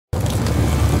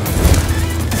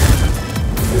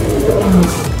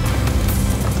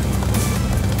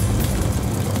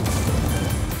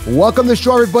Welcome to the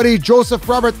show, everybody. Joseph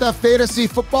Robert, the fantasy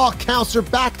football counselor,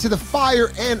 back to the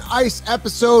Fire and Ice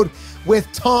episode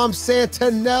with Tom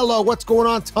Santanello. What's going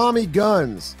on, Tommy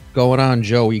Guns? Going on,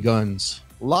 Joey Guns.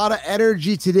 A lot of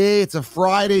energy today. It's a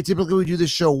Friday. Typically, we do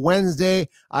this show Wednesday.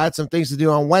 I had some things to do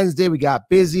on Wednesday. We got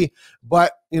busy,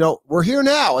 but, we're here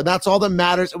now, and that's all that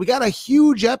matters. And we got a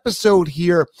huge episode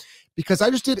here because I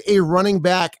just did a running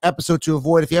back episode to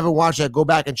avoid. If you haven't watched that, go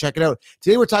back and check it out.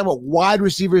 Today, we're talking about wide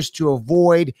receivers to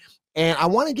avoid, and I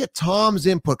want to get Tom's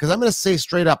input because I'm going to say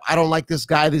straight up, I don't like this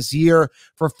guy this year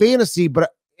for fantasy,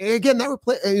 but again,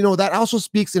 that also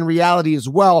speaks in reality as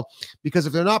well, because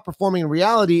if they're not performing in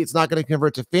reality, it's not going to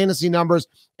convert to fantasy numbers,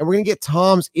 and we're going to get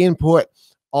Tom's input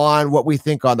on what we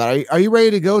think on that. Are you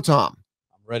ready to go, Tom?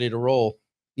 I'm ready to roll.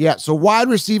 Yeah, so wide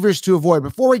receivers to avoid.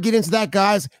 Before we get into that,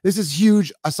 guys, this is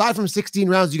huge. Aside from 16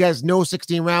 rounds, you guys know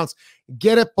 16 rounds.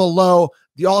 Get it below.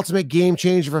 The ultimate game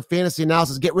changer for fantasy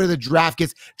analysis. Get rid of the draft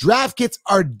kits. Draft kits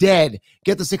are dead.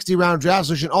 Get the 60-round draft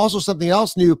solution. Also, something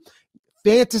else new,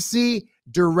 Fantasy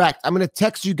Direct. I'm going to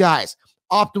text you guys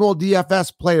optimal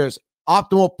DFS players,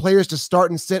 optimal players to start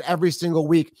and sit every single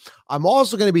week. I'm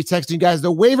also going to be texting you guys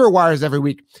the waiver wires every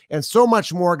week and so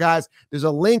much more, guys. There's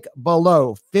a link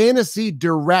below, Fantasy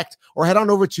Direct, or head on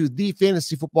over to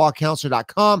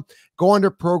thefantasyfootballcounselor.com, go under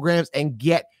programs and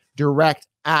get direct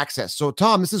access. So,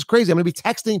 Tom, this is crazy. I'm going to be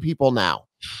texting people now.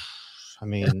 I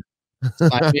mean,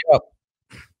 sign me up.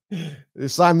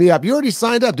 Sign me up. You already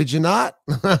signed up, did you not?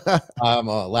 I'm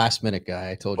a last-minute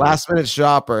guy. I told you. Last-minute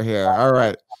shopper here. All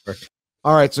right.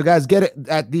 All right, so guys, get it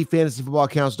at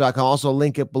thefantasyfootballcounselor.com. Also,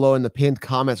 link it below in the pinned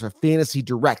comments for Fantasy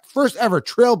Direct. First ever,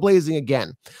 trailblazing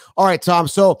again. All right, Tom,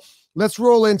 so let's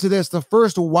roll into this. The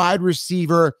first wide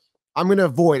receiver I'm going to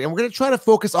avoid, and we're going to try to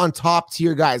focus on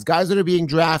top-tier guys that are being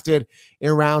drafted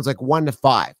in rounds like 1 to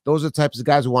 5. Those are the types of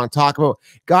guys we want to talk about.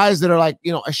 Guys that are like,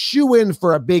 a shoe-in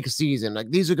for a big season. Like,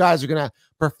 these are guys who are going to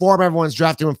perform. Everyone's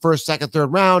drafting in first, second,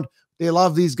 third round. They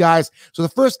love these guys. So the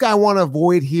first guy I want to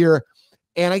avoid here,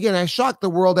 and again, I shock the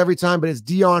world every time, but it's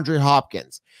DeAndre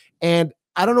Hopkins. And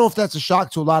I don't know if that's a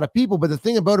shock to a lot of people, but the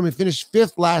thing about him, he finished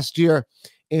 5th last year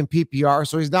in PPR,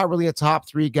 so he's not really a top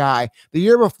 3 guy. The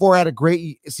year before had a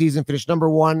great season, finished number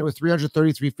 1 with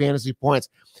 333 fantasy points.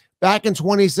 Back in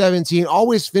 2017,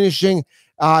 always finishing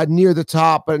near the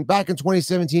top, but back in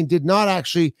 2017, did not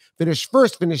actually finish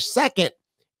first, finished second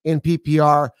in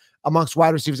PPR amongst wide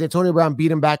receivers. Antonio Brown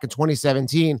beat him back in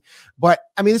 2017. But,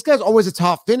 I mean, this guy's always a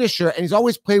top finisher, and he's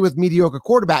always played with mediocre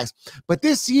quarterbacks. But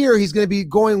this year, he's going to be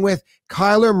going with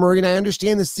Kyler Murray, and I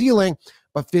understand the ceiling,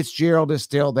 but Fitzgerald is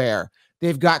still there.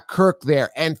 They've got Kirk there,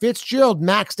 and Fitzgerald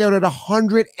maxed out at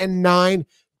 109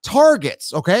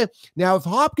 targets, okay? Now, if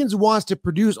Hopkins wants to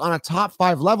produce on a top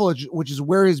 5 level, which is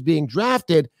where he's being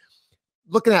drafted,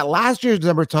 looking at last year's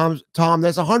number, Tom,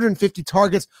 that's 150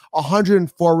 targets,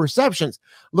 104 receptions.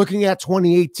 Looking at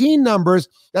 2018 numbers,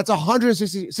 that's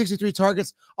 163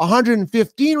 targets,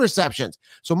 115 receptions.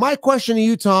 So my question to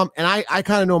you, Tom, and I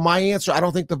kind of know my answer. I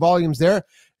don't think the volume's there.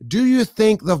 Do you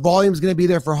think the volume's going to be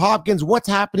there for Hopkins? What's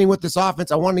happening with this offense?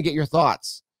 I want to get your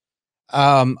thoughts.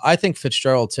 I think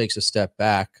Fitzgerald takes a step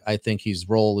back. I think his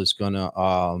role is going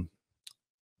to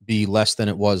be less than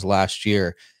it was last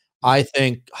year. I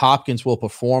think Hopkins will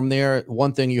perform there.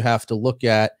 One thing you have to look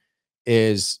at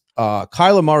is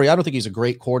Kyler Murray. I don't think he's a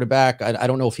great quarterback. I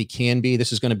don't know if he can be.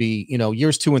 This is going to be,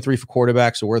 years 2 and 3 for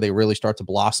quarterbacks are where they really start to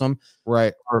blossom.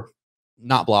 Right. Or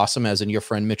not blossom, as in your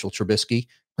friend Mitchell Trubisky.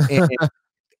 And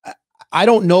I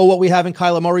don't know what we have in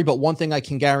Kyler Murray, but one thing I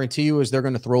can guarantee you is they're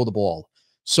going to throw the ball.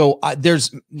 So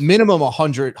there's minimum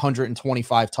 100,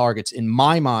 125 targets in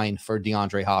my mind for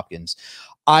DeAndre Hopkins.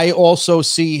 I also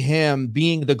see him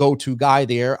being the go-to guy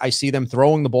there. I see them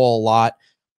throwing the ball a lot.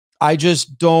 I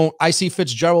see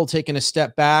Fitzgerald taking a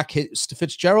step back.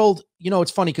 Fitzgerald,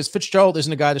 it's funny because Fitzgerald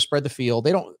isn't a guy to spread the field.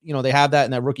 They don't, they have that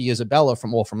in that rookie Isabella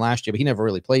from last year, but he never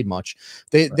really played much.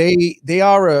 They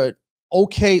are a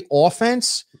okay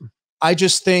offense. I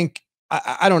just think,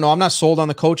 I don't know. I'm not sold on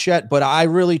the coach yet, but I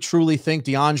really truly think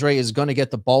DeAndre is going to get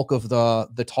the bulk of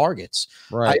the targets.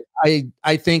 Right.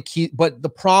 I think but the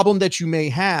problem that you may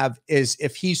have is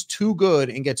if he's too good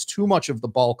and gets too much of the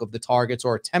bulk of the targets,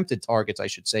 or attempted targets, I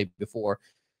should say, before,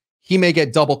 he may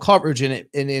get double coverage in it.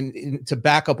 And to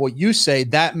back up what you say,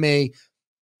 that may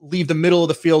leave the middle of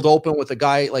the field open with a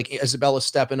guy like Isabella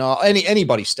stepping up,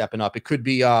 anybody stepping up. It could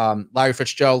be Larry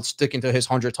Fitzgerald sticking to his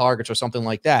 100 targets or something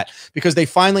like that, because they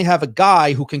finally have a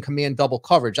guy who can command double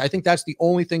coverage. I think that's the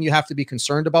only thing you have to be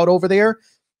concerned about over there.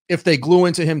 If they glue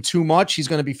into him too much, he's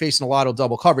going to be facing a lot of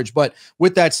double coverage. But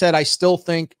with that said, I still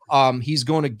think he's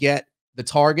going to get the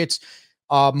targets.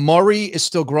 Murray is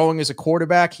still growing as a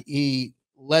quarterback. He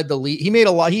led the league. He made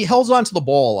a lot. He held on to the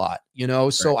ball a lot, you know.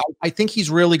 So I think he's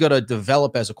really going to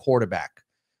develop as a quarterback.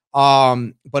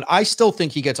 But I still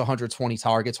think he gets 120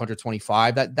 targets,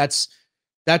 125.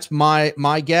 That's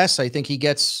my guess. I think he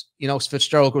gets, you know,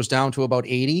 Fitzgerald goes down to about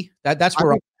 80. That's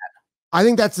where I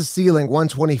think that's the ceiling,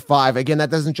 125. Again, that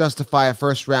doesn't justify a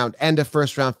first round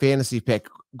fantasy pick.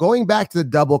 Going back to the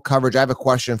double coverage, I have a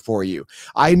question for you.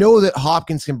 I know that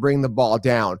Hopkins can bring the ball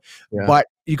down, but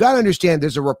you got to understand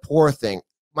there's a rapport thing.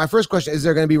 My first question, is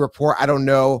there going to be rapport? I don't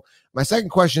know. My second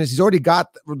question is, he's already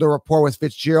got the rapport with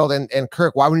Fitzgerald and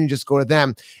Kirk. Why wouldn't you just go to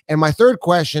them? And my third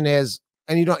question is,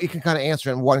 and you can kind of answer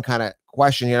in one kind of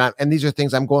question here. And these are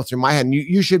things I'm going through my head. And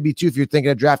you should be too, if you're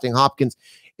thinking of drafting Hopkins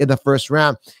in the first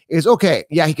round, is okay.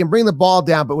 Yeah, he can bring the ball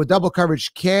down, but with double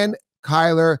coverage, can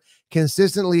Kyler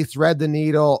consistently thread the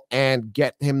needle and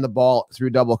get him the ball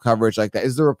through double coverage like that?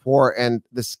 Is the rapport and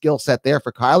the skill set there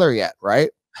for Kyler yet?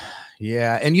 Right.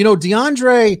 Yeah. And, you know,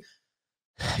 DeAndre,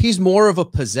 he's more of a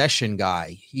possession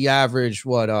guy. He averaged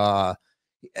what, I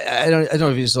don't know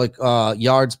if he's like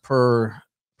yards per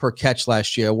catch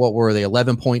last year. What were they?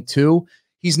 11.2.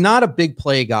 He's not a big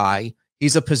play guy.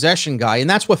 He's a possession guy. And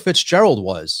that's what Fitzgerald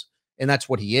was. And that's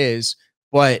what he is.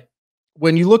 But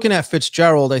when you're looking at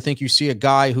Fitzgerald, I think you see a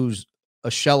guy who's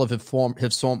a shell of his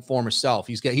former self.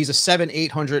 He's a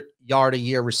 700-800 yard a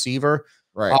year receiver.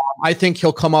 Right. I think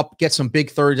he'll come up, get some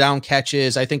big third down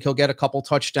catches. I think he'll get a couple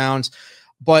touchdowns.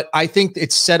 But I think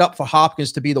it's set up for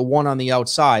Hopkins to be the one on the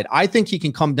outside. I think he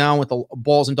can come down with the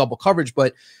balls in double coverage,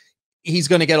 but he's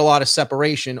going to get a lot of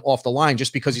separation off the line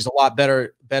just because he's a lot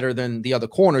better than the other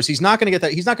corners. He's not going to get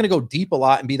that. He's not going to go deep a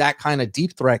lot and be that kind of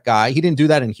deep threat guy. He didn't do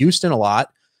that in Houston a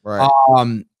lot. Right.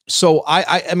 So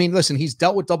I mean, listen, he's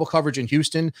dealt with double coverage in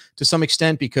Houston to some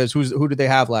extent because who did they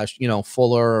have last? You know,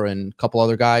 Fuller and a couple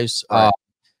other guys. Right.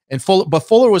 But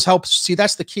Fuller was helped. See,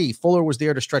 that's the key. Fuller was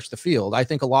there to stretch the field. I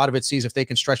think a lot of it sees if they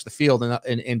can stretch the field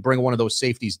and bring one of those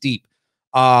safeties deep.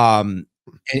 And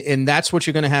that's what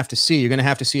you're going to have to see. You're going to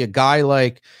have to see a guy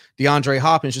like DeAndre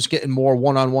Hopkins just getting more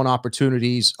one-on-one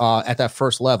opportunities at that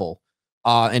first level,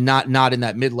 and not in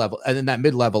that mid-level, and in that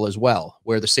mid-level as well,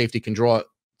 where the safety can draw it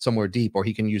somewhere deep, or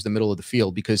he can use the middle of the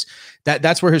field, because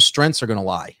that's where his strengths are going to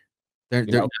lie. They're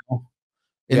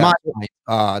in my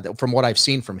mind, from what I've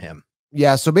seen from him.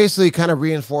 Yeah, so basically kind of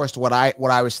reinforced what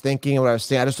I was thinking and what I was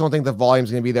saying. I just don't think the volume's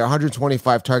going to be there.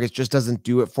 125 targets just doesn't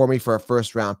do it for me for a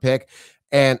first round pick.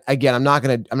 And again, I'm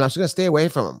just going to stay away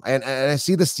from him. And I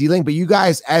see the ceiling, but you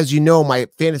guys, as you know, my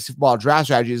fantasy football draft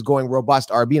strategy is going robust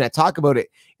RB, and I talk about it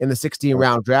in the 16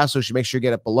 round draft, so you should make sure you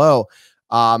get it below.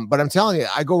 But I'm telling you,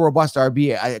 I go robust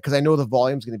RB because I know the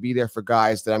volume's going to be there for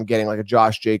guys that I'm getting, like a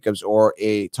Josh Jacobs or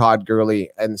a Todd Gurley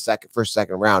in the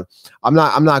second round. I'm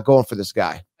not going for this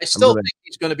guy. I still think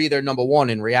he's going to be their number one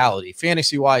in reality.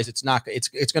 Fantasy wise, it's going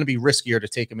to be riskier to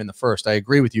take him in the first. I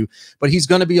agree with you, but he's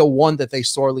going to be a one that they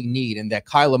sorely need and that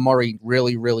Kyler Murray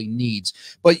really, really needs.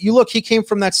 But you look, he came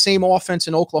from that same offense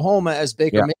in Oklahoma as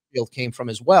Baker Mayfield came from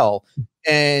as well.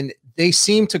 And they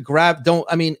seem to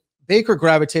Baker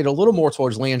gravitated a little more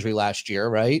towards Landry last year,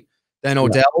 right? Than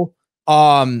Odell.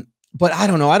 But I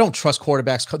don't know. I don't trust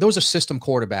quarterbacks. Those are system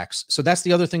quarterbacks. So that's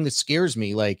the other thing that scares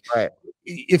me. Like,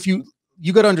 if you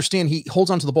got to understand, he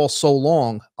holds onto the ball so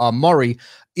long. Murray,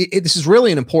 this is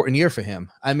really an important year for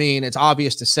him. I mean, it's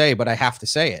obvious to say, but I have to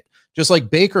say it. Just like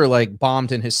Baker,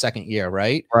 bombed in his second year,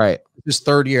 right? Right. His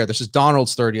third year. This is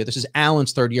Donald's third year. This is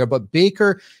Allen's third year. But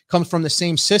Baker comes from the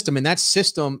same system, and that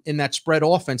system in that spread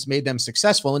offense made them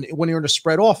successful. And when you're in a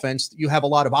spread offense, you have a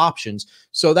lot of options.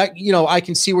 So that, I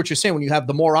can see what you're saying. When you have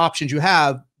the more options you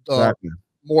have,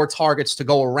 more targets to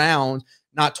go around,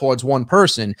 not towards one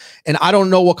person. And I don't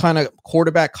know what kind of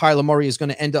quarterback Kyler Murray is going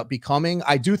to end up becoming.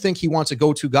 I do think he wants a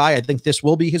go-to guy. I think this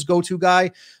will be his go-to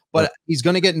guy, but he's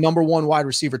going to get number one wide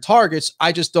receiver targets.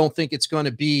 I just don't think it's going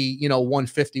to be,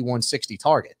 150, 160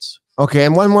 targets. Okay.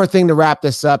 And one more thing to wrap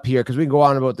this up here, because we can go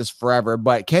on about this forever,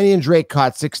 but Kenny and Drake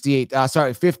caught 50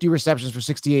 receptions for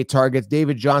 68 targets.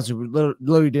 David Johnson, who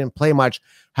literally didn't play much,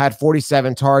 had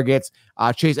 47 targets.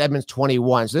 Chase Edmonds,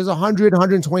 21. So there's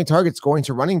 120 targets going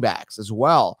to running backs as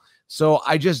well. So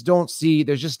I just don't see,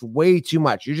 there's just way too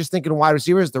much. You're just thinking wide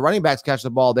receivers, the running backs catch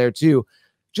the ball there too.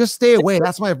 Just stay away.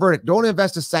 That's my verdict. Don't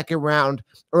invest a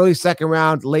early second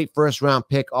round, late first round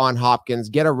pick on Hopkins.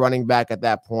 Get a running back at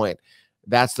that point.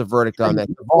 That's the verdict on that.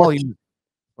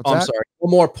 I'm sorry.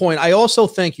 One more point. I also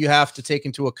think you have to take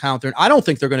into account I don't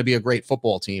think they're going to be a great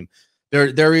football team.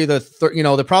 They're either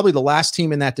they're probably the last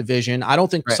team in that division. I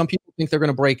don't think some people think they're going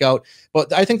to break out,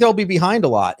 but I think they'll be behind a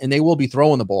lot and they will be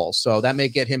throwing the ball. So that may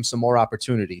get him some more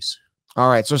opportunities. All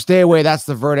right, so stay away. That's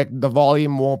the verdict. The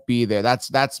volume won't be there.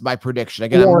 That's my prediction.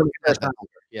 Again,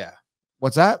 yeah.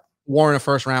 What's that? Warren a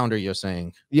first rounder, you're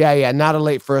saying? Yeah, not a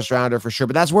late first rounder for sure.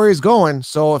 But that's where he's going.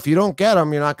 So if you don't get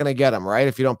him, you're not going to get him, right?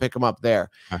 If you don't pick him up there.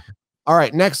 All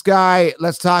right, next guy.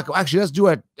 Let's talk. Actually, let's do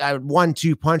a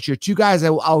 1-2 punch here. Two guys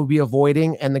I'll be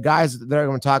avoiding, and the guys that I'm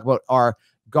going to talk about are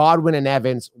Godwin and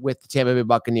Evans with the Tampa Bay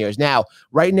Buccaneers. Now,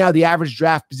 right now, the average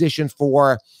draft position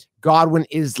for Godwin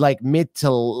is like mid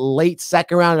to late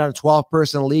second round on a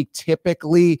 12-person league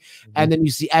typically. And then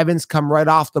you see Evans come right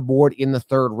off the board in the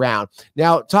third round.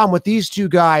 Now, Tom, with these two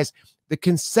guys, the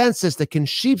consensus, the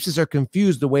Sheepses are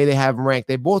confused the way they have them ranked.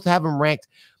 They both have them ranked.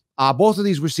 Both of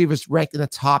these receivers ranked in the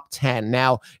top 10.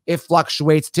 Now, it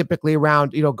fluctuates typically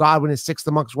around, Godwin is 6th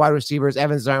amongst wide receivers.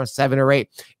 Evans is around 7 or 8.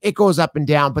 It goes up and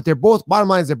down, but they're both, bottom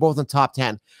line is they're both in the top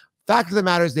 10. Fact of the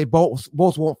matter is they both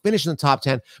won't finish in the top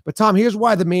 10. But Tom, here's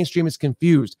why the mainstream is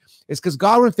confused. It's because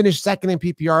Godwin finished second in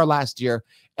PPR last year,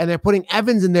 and they're putting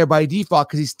Evans in there by default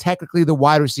because he's technically the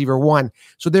wide receiver 1.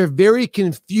 So they're very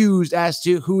confused as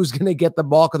to who's going to get the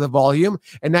bulk of the volume.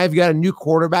 And now you've got a new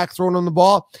quarterback throwing on the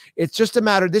ball. It's just a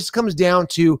matter. This comes down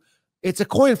to it's a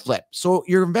coin flip. So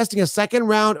you're investing a second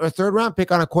round or third round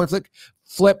pick on a coin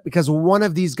flip because one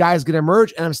of these guys is going to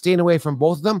emerge, and I'm staying away from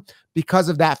both of them because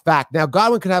of that fact. Now,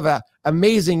 Godwin could have an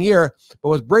amazing year, but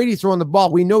with Brady throwing the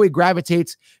ball, we know he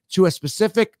gravitates to a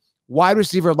specific wide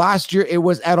receiver. Last year, it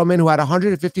was Edelman, who had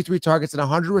 153 targets and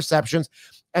 100 receptions,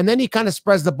 and then he kind of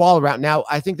spreads the ball around. Now,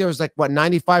 I think there was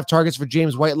 95 targets for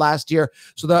James White last year.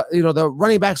 So the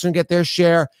running backs are going to get their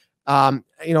share.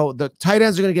 The tight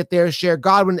ends are going to get their share.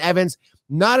 Godwin, Evans,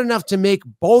 not enough to make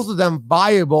both of them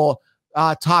viable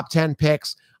top 10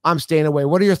 picks. I'm staying away.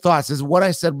 What are your thoughts? Is what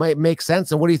I said might make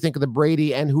sense? And what do you think of the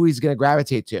Brady and who he's going to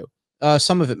gravitate to?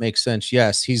 Some of it makes sense.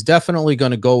 Yes, he's definitely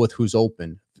going to go with who's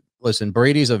open. Listen,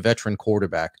 Brady's a veteran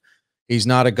quarterback. He's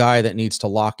not a guy that needs to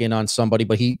lock in on somebody,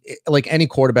 but he, like any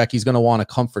quarterback, he's going to want a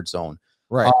comfort zone.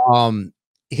 Right.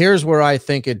 Here's where I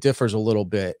think it differs a little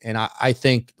bit. And I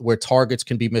think where targets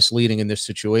can be misleading in this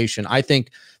situation. I think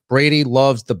Brady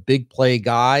loves the big play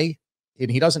guy,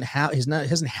 and he hasn't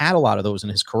had a lot of those in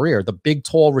his career. The big,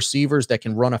 tall receivers that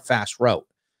can run a fast route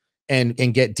and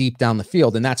get deep down the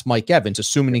field. And that's Mike Evans,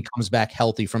 assuming he comes back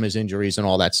healthy from his injuries and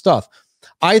all that stuff.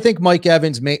 I think Mike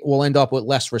Evans will end up with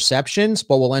less receptions,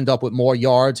 but will end up with more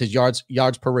yards. His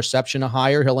yards per reception are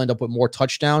higher. He'll end up with more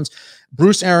touchdowns.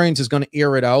 Bruce Arians is going to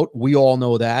air it out. We all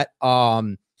know that.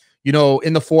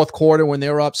 In the fourth quarter, when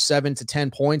they're up 7 to 10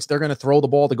 points, they're going to throw the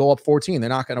ball to go up 14. They're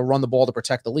not going to run the ball to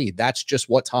protect the lead. That's just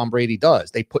what Tom Brady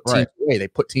does. They put teams away. They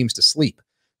put teams to sleep.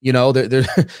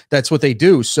 That's what they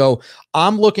do. So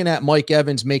I'm looking at Mike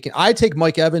Evans I take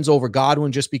Mike Evans over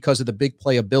Godwin just because of the big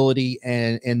play ability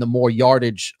and the more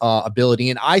yardage ability.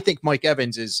 And I think Mike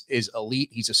Evans is elite.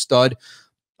 He's a stud.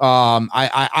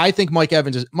 I think Mike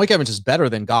Evans is better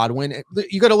than Godwin.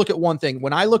 You got to look at one thing.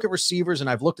 When I look at receivers,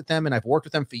 and I've looked at them and I've worked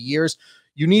with them for years,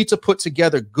 you need to put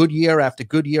together good year after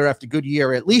good year after good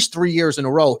year, at least 3 years in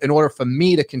a row, in order for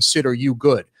me to consider you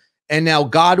good. And now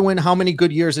Godwin, how many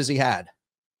good years has he had?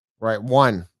 Right.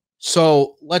 1.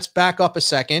 So let's back up a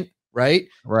second. Right.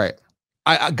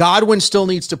 Godwin still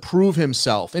needs to prove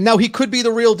himself. And now he could be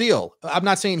the real deal. I'm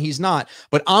not saying he's not,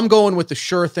 but I'm going with the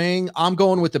sure thing. I'm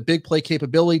going with the big play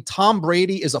capability. Tom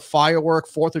Brady is a firework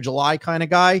 4th of July kind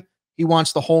of guy. He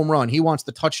wants the home run. He wants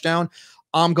the touchdown.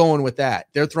 I'm going with that.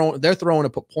 They're throwing to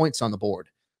put points on the board.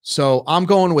 So I'm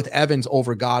going with Evans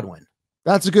over Godwin.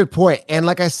 That's a good point. And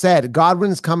like I said,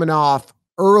 Godwin's coming off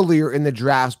earlier in the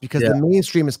drafts because the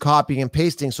mainstream is copying and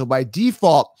pasting. So by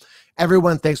default,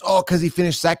 everyone thinks, because he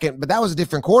finished second, but that was a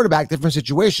different quarterback, different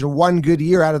situation. 1 good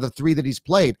year out of the 3 that he's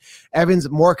played. Evans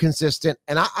more consistent,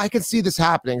 and I can see this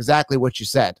happening. Exactly what you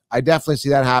said. I definitely see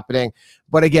that happening.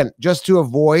 But again, just to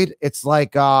avoid, it's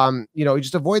like you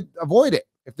just avoid it.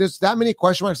 If there's that many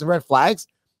question marks and red flags,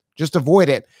 just avoid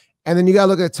it. And then you got to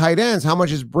look at the tight ends. How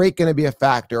much is Brake going to be a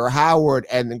factor, or Howard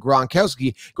and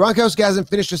Gronkowski? Gronkowski hasn't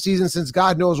finished a season since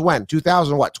God knows when,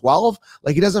 2012?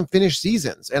 Like, he doesn't finish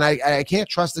seasons. And I can't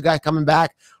trust the guy coming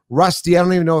back rusty. I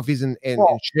don't even know if he's in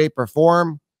shape or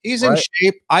form. He's in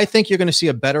shape. I think you're going to see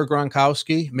a better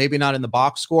Gronkowski, maybe not in the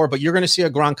box score, but you're going to see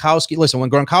a Gronkowski. Listen, when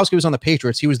Gronkowski was on the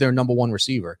Patriots, he was their number 1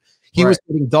 receiver. He was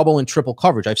getting double and triple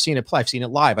coverage. I've seen it play. I've seen it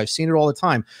live. I've seen it all the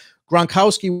time.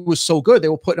 Gronkowski was so good, they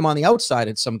were putting him on the outside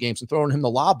in some games and throwing him the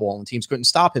lob ball, and teams couldn't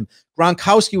stop him.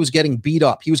 Gronkowski was getting beat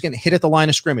up. He was getting hit at the line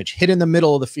of scrimmage, hit in the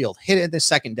middle of the field, hit in the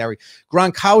secondary.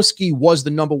 Gronkowski was the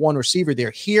number 1 receiver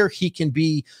there. Here, he can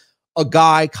be a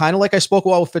guy kind of like I spoke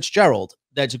about with Fitzgerald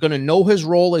that's going to know his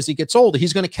role as he gets older.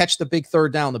 He's going to catch the big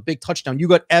third down, the big touchdown. You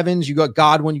got Evans, you got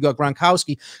Godwin, you got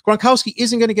Gronkowski. Gronkowski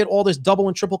isn't going to get all this double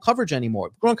and triple coverage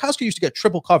anymore. Gronkowski used to get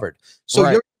triple covered. So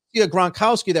you're going to see a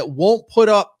Gronkowski that won't put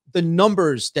up the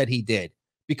numbers that he did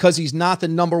because he's not the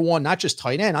number one, not just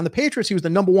tight end. On the Patriots, he was the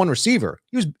number one receiver.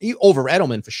 He over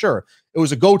Edelman for sure. It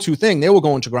was a go-to thing. They were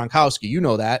going to Gronkowski. You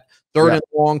know that. Third and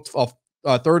long,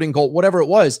 third and goal, whatever it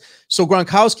was. So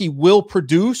Gronkowski will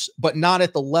produce, but not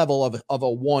at the level of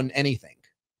a one anything.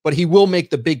 But he will make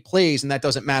the big plays, and that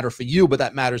doesn't matter for you, but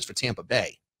that matters for Tampa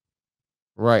Bay.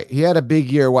 Right. He had a big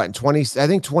year, what, in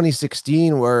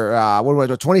 2016, where what was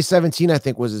it, 2017, I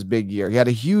think, was his big year. He had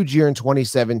a huge year in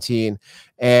 2017,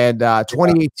 and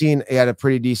 2018, he had a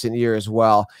pretty decent year as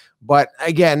well. But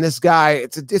again, this guy,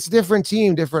 it's a different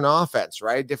team, different offense,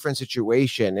 right? Different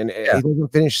situation, and he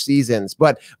doesn't finish seasons.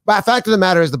 But the fact of the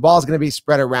matter is the ball is going to be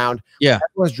spread around. Yeah.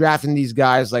 Everyone's drafting these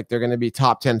guys like they're going to be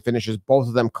top 10 finishers, both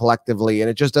of them collectively, and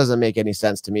it just doesn't make any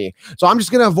sense to me. So I'm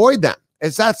just going to avoid them.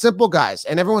 It's that simple, guys.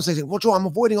 And everyone says, well, Joe, I'm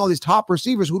avoiding all these top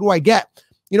receivers. Who do I get?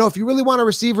 You know, if you really want a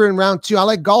receiver in round 2, I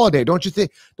like Golladay. Don't you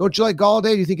think? Don't you like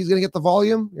Golladay? Do you think he's going to get the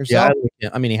volume yourself? Yeah,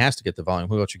 I mean, he has to get the volume.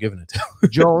 Who else you giving it to?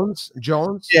 Jones.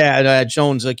 Yeah,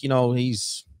 Jones. Like, you know, I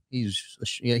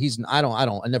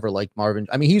never liked Marvin.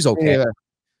 I mean, he's okay,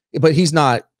 but he's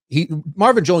not.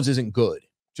 Marvin Jones isn't good.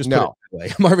 Just put it that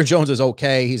way. Marvin Jones is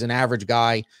okay. He's an average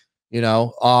guy, you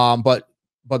know.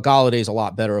 But Galladay's a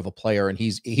lot better of a player, and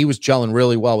he was gelling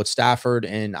really well with Stafford,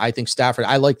 and I think Stafford.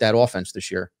 I like that offense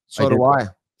this year. So do I.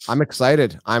 I'm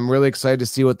excited. I'm really excited to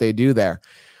see what they do there.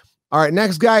 All right,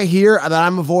 next guy here that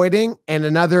I'm avoiding, and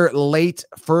another late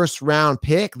first round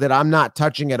pick that I'm not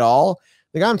touching at all.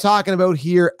 The guy I'm talking about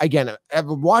here, again, I've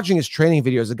been watching his training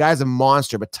videos. The guy's a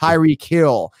monster, but Tyreek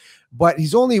Hill. But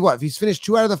he's only he's finished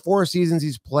 2 out of the 4 seasons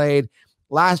he's played.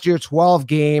 Last year, 12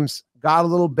 games, got a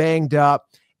little banged up.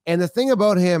 And the thing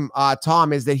about him,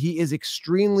 Tom, is that he is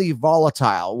extremely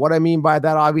volatile. What I mean by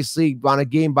that, obviously, on a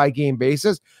game-by-game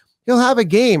basis, he'll have a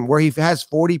game where he has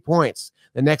 40 points.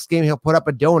 The next game, he'll put up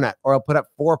a donut or he'll put up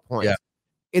 4 points.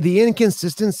 Yeah. The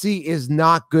inconsistency is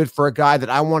not good for a guy that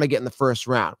I want to get in the first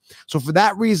round. So for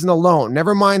that reason alone,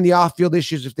 never mind the off-field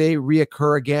issues if they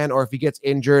reoccur again or if he gets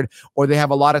injured or they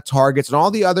have a lot of targets and all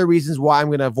the other reasons why I'm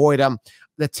going to avoid him.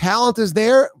 The talent is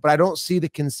there, but I don't see the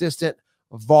consistent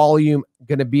volume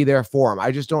going to be there for him.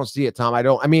 I just don't see it, Tom.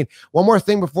 I mean, one more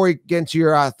thing before you get into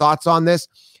your thoughts on this.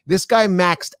 This guy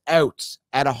maxed out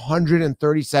at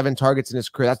 137 targets in his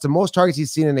career. That's the most targets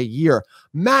he's seen in a year.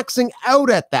 Maxing out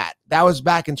at that. That was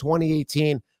back in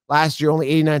 2018. Last year, only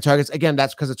 89 targets. Again,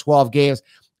 that's because of 12 games.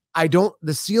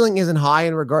 The ceiling isn't high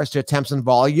in regards to attempts and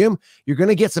volume. You're going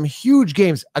to get some huge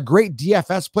games. A great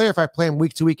DFS player if I play him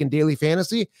week to week in daily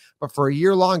fantasy, but for a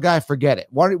year-long guy, forget it.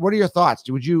 What are your thoughts?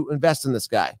 Would you invest in this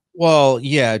guy? Well,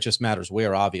 yeah, it just matters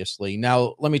where, obviously.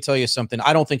 Now, let me tell you something.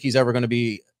 I don't think he's ever going to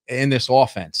be in this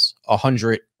offense,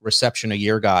 100 reception a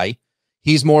year guy.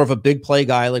 He's more of a big play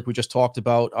guy, like we just talked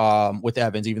about with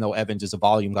Evans, even though Evans is a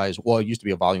volume guy as well. He used to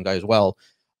be a volume guy as well.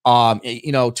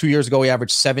 You know, 2 years ago, he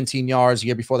averaged 17 yards. The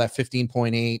year before that,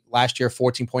 15.8. Last year,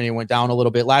 14.8, went down a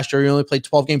little bit. Last year, he only played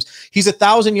 12 games. He's a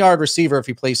 1,000-yard receiver if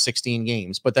he plays 16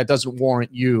 games, but that doesn't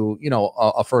warrant you know,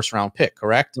 a first-round pick,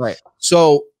 correct? Right.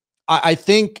 So I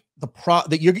think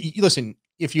listen,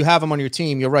 if you have him on your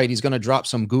team, you're right. He's going to drop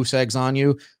some goose eggs on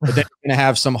you, but then you're going to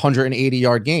have some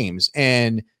 180-yard games,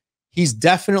 and he's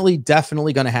definitely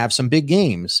going to have some big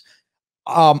games.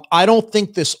 I don't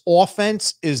think this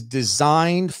offense is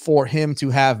designed for him to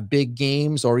have big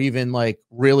games or even like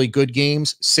really good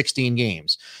games, 16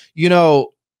 games, you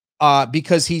know,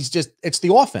 because it's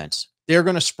the offense. They're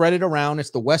going to spread it around. It's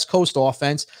the West Coast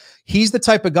offense. He's the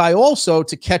type of guy also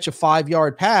to catch a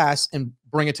 5-yard pass and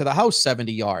bring it to the house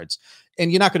 70 yards.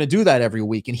 And you're not going to do that every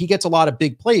week. And he gets a lot of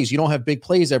big plays. You don't have big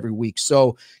plays every week.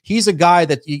 So he's a guy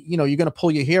that, you know, you're going to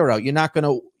pull your hair out. You're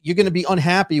going to be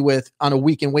unhappy with on a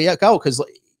week in, week out, because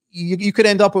you could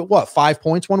end up with what, 5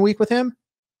 points one week with him?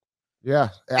 Yeah.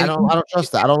 I don't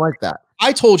trust that. I don't like that.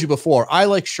 I told you before, I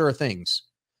like sure things.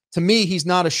 To me, he's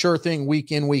not a sure thing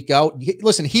week in, week out.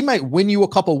 Listen, he might win you a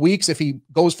couple weeks if he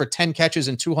goes for 10 catches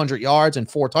and 200 yards and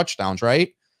 4 touchdowns,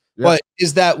 right? Yeah. But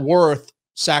is that worth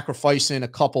sacrificing a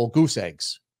couple goose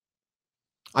eggs?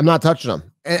 I'm not touching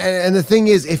them. And the thing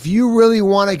is, if you really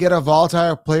want to get a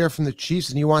volatile player from the Chiefs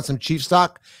and you want some Chief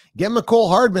stock, get Mecole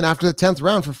Hardman after the 10th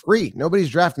round for free. Nobody's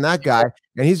drafting that guy,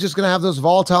 and he's just going to have those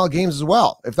volatile games as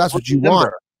well, if that's what you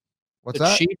want. What's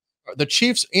that? The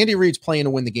Chiefs, Andy Reid's playing to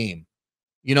win the game.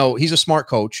 You know, he's a smart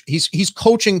coach. He's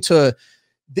coaching to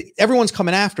everyone's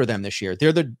coming after them this year.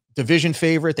 They're division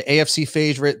favorite, the AFC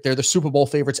favorite. They're the Super Bowl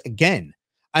favorites again.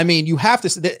 I mean, you have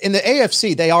to, in the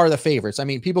AFC, they are the favorites. I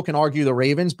mean, people can argue the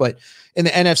Ravens, but in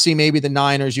the NFC, maybe the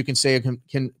Niners, you can say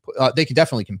they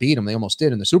definitely can beat them. They almost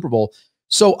did in the Super Bowl.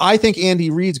 So I think Andy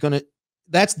Reid's going to,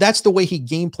 that's the way he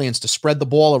game plans, to spread the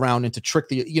ball around and to trick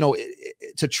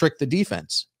to trick the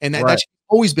defense. And that's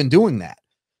always been doing that.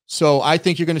 So I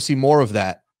think you're going to see more of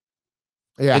that.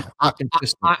 Yeah.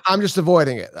 I'm just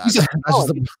avoiding it. He's a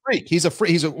freak.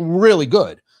 He's a really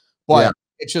good, but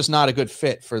it's just not a good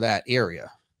fit for that area.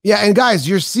 Yeah, and guys,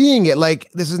 you're seeing it. Like,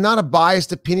 this is not a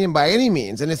biased opinion by any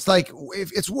means, and it's like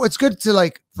it's good to,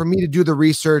 like, for me to do the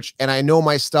research, and I know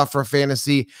my stuff for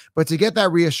fantasy, but to get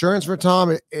that reassurance for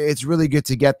Tom, it's really good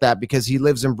to get that, because he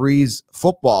lives and breathes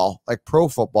football, like pro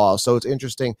football. So it's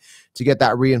interesting to get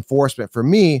that reinforcement. For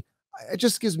me, it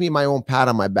just gives me my own pat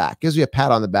on my back. Gives me a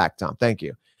pat on the back, Tom. Thank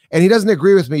you. And he doesn't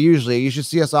agree with me usually. You should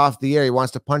see us off the air. He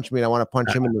wants to punch me, and I want to punch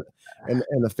him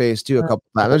in the face too a couple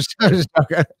times. I'm just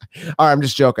joking. All right, I'm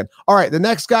just joking. All right, the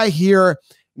next guy here.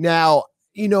 Now,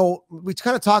 we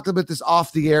kind of talked about this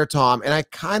off the air, Tom, and I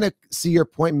kind of see your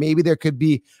point. Maybe there could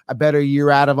be a better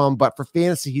year out of him, but for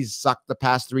fantasy, he's sucked the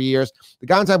past 3 years. The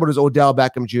guy I'm talking about is Odell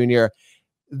Beckham Jr.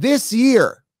 This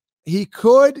year, he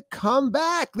could come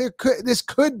back. This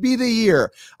could be the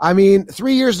year. I mean,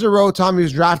 3 years in a row, Tom, he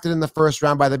was drafted in the first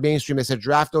round by the mainstream. They said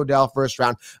draft Odell first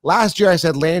round. Last year, I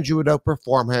said Landry would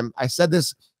outperform him. I said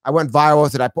this. I went viral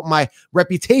with it. I put my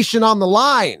reputation on the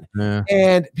line,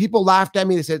 and people laughed at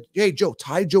me. They said, "Hey, Joe,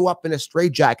 tie Joe up in a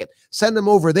straitjacket. Send him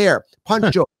over there.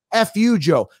 Punch Joe. F you,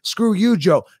 Joe. Screw you,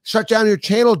 Joe. Shut down your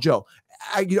channel, Joe."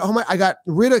 I got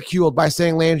ridiculed by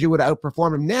saying Landry would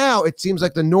outperform him. Now it seems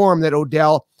like the norm that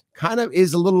Odell kind of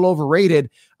is a little overrated.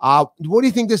 What do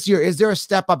you think this year? Is there a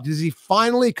step up? Does he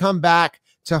finally come back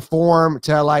to form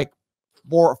to like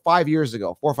 4 or 5 years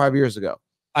ago?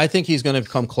 I think he's going to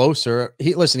come closer.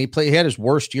 He had his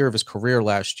worst year of his career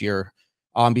last year,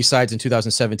 besides in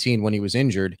 2017 when he was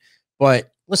injured.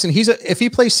 But listen, if he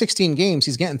plays 16 games,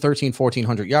 he's getting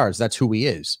 1,400 yards. That's who he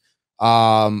is.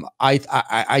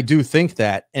 I do think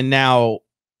that. And now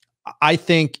I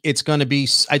think it's going to be,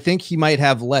 I think he might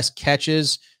have less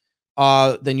catches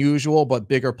than usual, but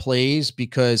bigger plays,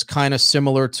 because kind of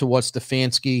similar to what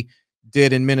Stefanski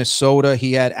did in Minnesota.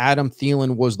 He had Adam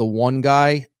Thielen was the one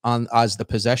guy as the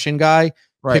possession guy.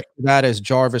 Right. Picture that as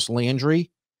Jarvis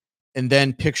Landry, and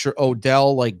then picture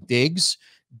Odell like Diggs.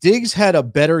 Diggs had a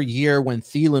better year when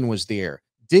Thielen was there.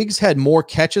 Diggs had more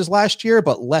catches last year,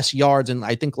 but less yards and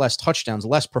I think less touchdowns,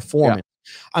 less performance.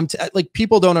 Like,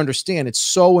 people don't understand. It's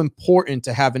so important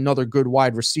to have another good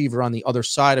wide receiver on the other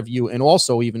side of you, and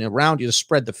also even around you, to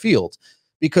spread the field,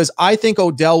 because I think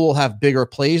Odell will have bigger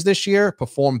plays this year,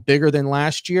 perform bigger than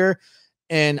last year.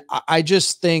 And I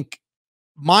just think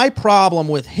my problem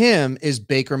with him is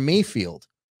Baker Mayfield.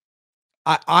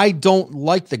 I don't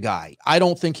like the guy. I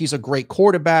don't think he's a great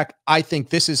quarterback. I think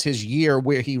this is his year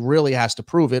where he really has to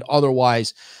prove it.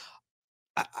 Otherwise,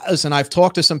 listen, I've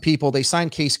talked to some people. They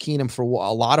signed Case Keenum for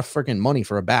a lot of freaking money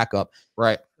for a backup.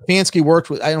 Right. Stefanski worked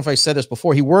with, I don't know if I said this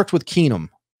before, he worked with Keenum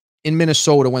in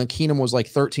Minnesota when Keenum was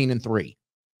like 13-3.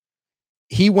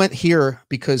 He went here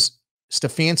because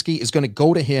Stefanski is going to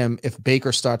go to him if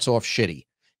Baker starts off shitty.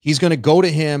 He's going to go to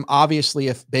him, obviously,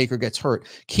 if Baker gets hurt.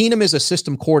 Keenum is a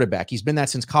system quarterback. He's been that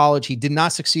since college. He did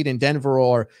not succeed in Denver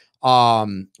or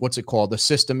the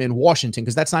system in Washington,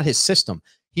 because that's not his system.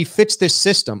 He fits this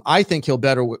system. I think he'll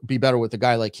be better with a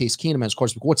guy like Case Keenum as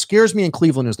quarterback. What scares me in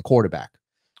Cleveland is the quarterback.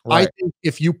 Right. I think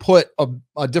if you put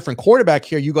a different quarterback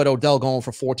here, you got Odell going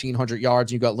for 1,400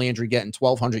 yards, and you got Landry getting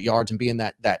 1,200 yards and being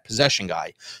that possession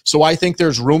guy. So I think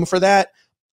there's room for that.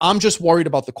 I'm just worried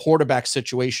about the quarterback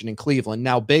situation in Cleveland.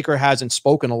 Now, Baker hasn't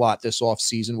spoken a lot this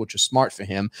offseason, which is smart for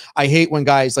him. I hate when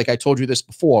guys, like I told you this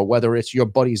before, whether it's your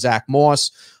buddy Zach Moss,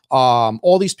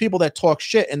 all these people that talk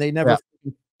shit and they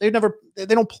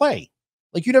don't play.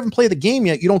 Like, you haven't played the game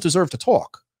yet. You don't deserve to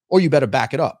talk, or you better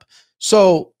back it up.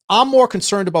 So I'm more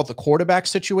concerned about the quarterback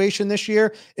situation this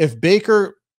year. If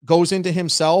Baker goes into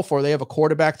himself, or they have a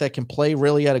quarterback that can play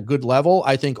really at a good level,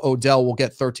 I think Odell will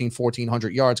get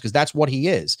 1,400 yards, because that's what he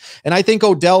is. And I think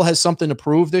Odell has something to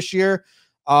prove this year.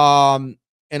 And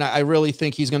I really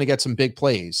think he's going to get some big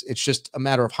plays. It's just a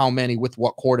matter of how many with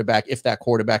what quarterback, if that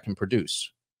quarterback can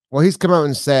produce. Well, he's come out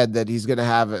and said that he's going to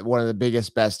have one of the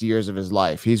biggest, best years of his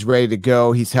life. He's ready to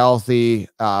go. He's healthy.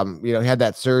 He had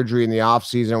that surgery in the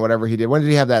offseason or whatever he did. When did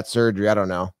he have that surgery? I don't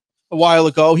know. A while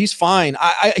ago. He's fine.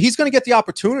 He's going to get the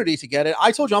opportunity to get it.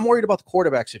 I told you I'm worried about the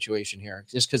quarterback situation here,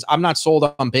 just because I'm not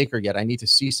sold on Baker yet. I need to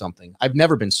see something. I've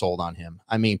never been sold on him.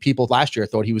 I mean, people last year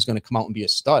thought he was going to come out and be a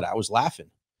stud. I was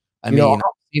laughing. I mean, I've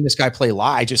seen this guy play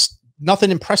live.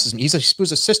 nothing impresses me. He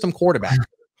was a system quarterback.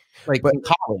 Like in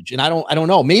college, and I don't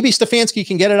know. Maybe Stefanski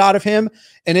can get it out of him,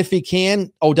 and if he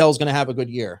can, Odell's going to have a good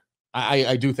year.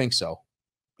 I do think so.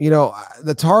 You know,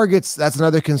 the targets, that's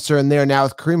another concern there. Now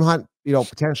with Kareem Hunt, you know,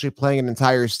 potentially playing an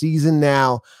entire season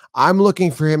now, I'm looking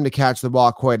for him to catch the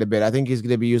ball quite a bit. I think he's going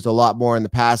to be used a lot more in the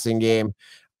passing game.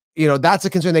 You know, that's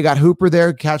a concern. They got Hooper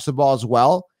there, catch the ball as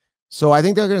well. So I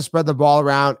think they're going to spread the ball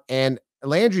around, and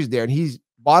Landry's there, and he's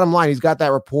bottom line, he's got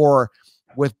that rapport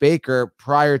with Baker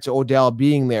prior to Odell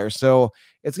being there. So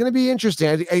it's going to be interesting.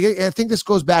 I think this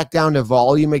goes back down to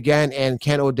volume again, and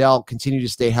can Odell continue to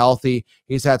stay healthy?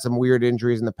 He's had some weird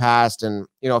injuries in the past, and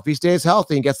you know, if he stays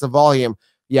healthy and gets the volume,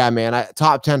 yeah, man,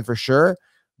 top 10 for sure.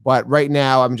 But right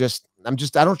now, I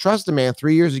don't trust him, man.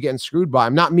 3 years of getting screwed by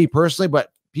him. Not me personally,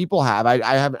 but people have.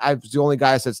 I was the only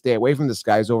guy that said stay away from this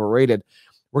guy. He's overrated.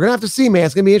 We're gonna have to see, man.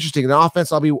 It's gonna be interesting. The offense,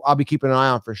 I'll be keeping an eye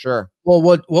on for sure. Well,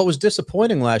 what was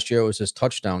disappointing last year was his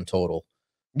touchdown total.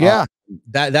 Yeah,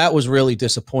 that was really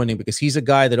disappointing because he's a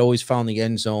guy that always found the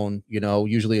end zone. You know,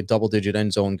 usually a double-digit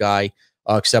end zone guy,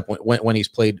 except when he's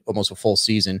played almost a full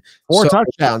season. 4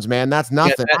 touchdowns, man. That's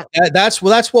nothing. Yeah, that's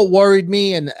what worried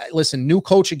me. And listen, new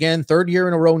coach again, 3rd year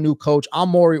in a row, new coach. I'm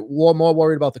more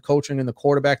worried about the coaching and the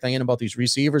quarterback than I am about these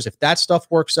receivers. If that stuff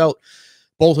works out,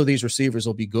 both of these receivers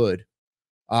will be good.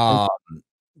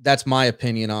 That's my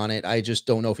opinion on it. I just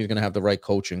don't know if he's going to have the right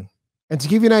coaching. And to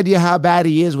give you an idea how bad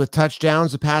he is with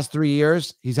touchdowns the past 3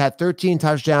 years, he's had 13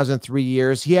 touchdowns in 3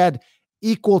 years. He had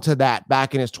equal to that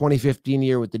back in his 2015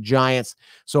 year with the Giants.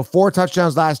 So 4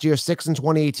 touchdowns last year, 6 in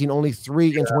 2018, only 3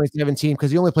 in 2017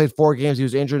 because he only played 4 games. He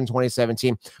was injured in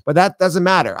 2017. But that doesn't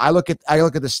matter. I look at the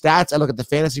stats. I look at the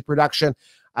fantasy production.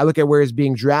 I look at where he's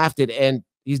being drafted, and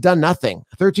he's done nothing.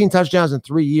 13 touchdowns in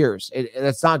 3 years.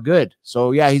 That's not good.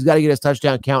 So, yeah, he's got to get his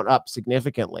touchdown count up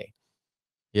significantly.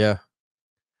 Yeah,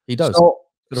 he does. So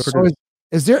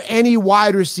is there any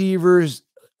wide receivers,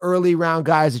 early round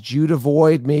guys that you'd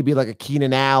avoid? Maybe like a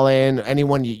Keenan Allen,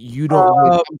 anyone you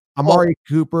don't Amari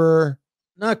Cooper?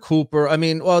 Not Cooper. I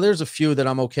mean, well, there's a few that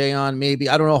I'm okay on. Maybe.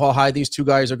 I don't know how high these two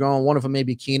guys are going. One of them may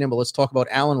be Keenan, but let's talk about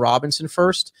Allen Robinson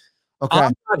first. Okay.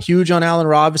 I'm not huge on Allen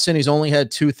Robinson. He's only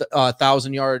had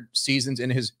 2,000-yard seasons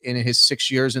in his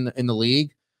 6 years in the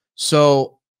league.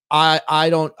 So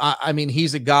I mean,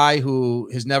 he's a guy who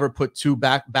has never put 2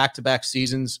 back-to-back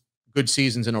seasons, good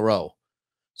seasons in a row.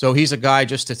 So he's a guy,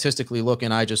 just statistically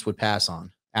looking, I just would pass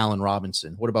on Allen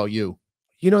Robinson. What about you?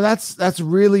 You know, that's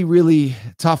really, really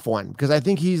tough one because I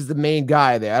think he's the main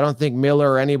guy there. I don't think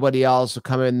Miller or anybody else will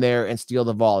come in there and steal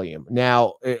the volume.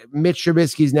 Now, Mitch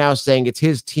Trubisky's now saying it's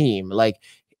his team. Like,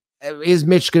 is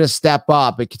Mitch going to step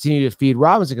up and continue to feed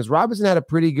Robinson? Because Robinson had a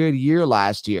pretty good year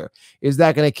last year. Is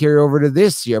that going to carry over to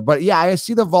this year? But yeah, I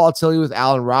see the volatility with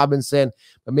Allen Robinson,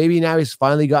 but maybe now he's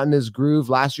finally gotten his groove.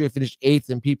 Last year, he finished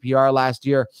 8th in PPR last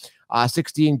year.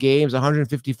 16 games,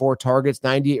 154 targets,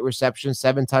 98 receptions,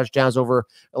 7 touchdowns, over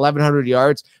 1,100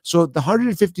 yards. So the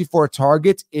 154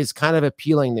 targets is kind of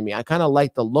appealing to me. I kind of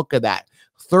like the look of that.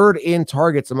 3rd in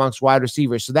targets amongst wide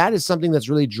receivers. So that is something that's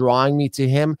really drawing me to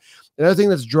him. Another thing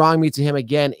that's drawing me to him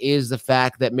again is the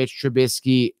fact that Mitch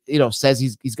Trubisky, you know, says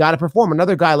he's got to perform.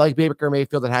 Another guy like Baker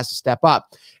Mayfield that has to step up.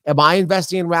 Am I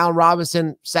investing in Allen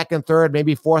Robinson 2nd, 3rd,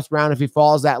 maybe 4th round if he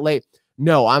falls that late?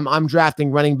 No, I'm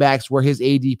drafting running backs where his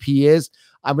ADP is.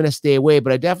 I'm going to stay away,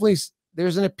 but I definitely,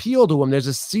 there's an appeal to him. There's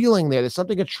a ceiling there. There's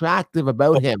something attractive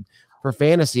about him for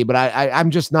fantasy, but I'm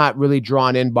just not really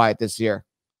drawn in by it this year.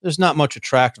 There's not much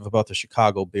attractive about the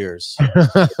Chicago Bears.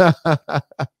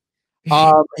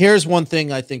 Here's one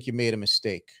thing I think you made a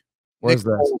mistake. Nick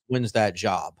Foles wins that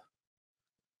job.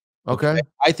 Okay.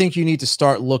 I think you need to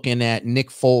start looking at Nick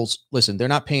Foles. Listen, they're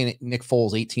not paying Nick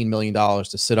Foles $18 million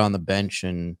to sit on the bench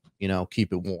and, you know,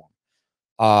 keep it warm,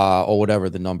 or whatever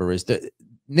the number is.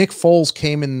 Nick Foles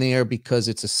came in there because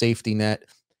it's a safety net.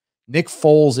 Nick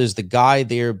Foles is the guy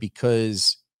there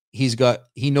because he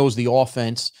knows the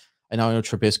offense. And I know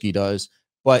Trubisky does,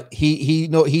 but he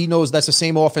knows that's the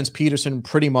same offense Peterson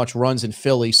pretty much runs in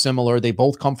Philly. Similar. They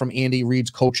both come from Andy Reid's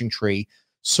coaching tree.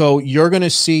 So you're going to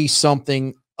see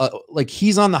something like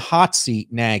he's on the hot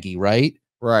seat, Nagy, right?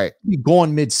 Right. He'd be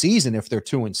going mid-season if they're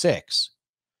 2-6.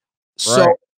 So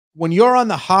when you're on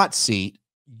the hot seat,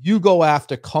 you go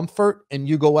after comfort and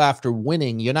you go after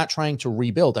winning. You're not trying to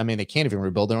rebuild. I mean, they can't even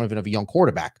rebuild. They don't even have a young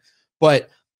quarterback. But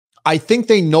I think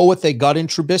they know what they got in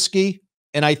Trubisky,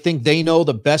 and I think they know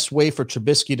the best way for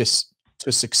Trubisky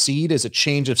to succeed is a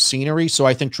change of scenery. So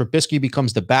I think Trubisky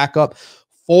becomes the backup.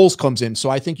 Foles comes in. So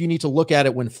I think you need to look at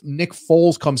it when Nick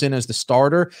Foles comes in as the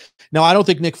starter. Now, I don't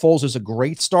think Nick Foles is a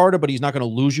great starter, but he's not going to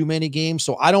lose you many games.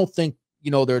 So I don't think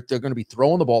they're going to be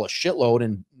throwing the ball a shitload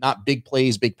and not big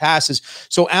plays, big passes.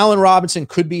 So Allen Robinson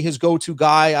could be his go-to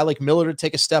guy. I like Miller to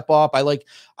take a step up. I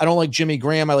don't like Jimmy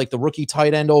Graham. I like the rookie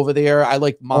tight end over there. I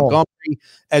like Montgomery.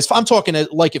 As I'm talking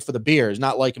like it for the Bears,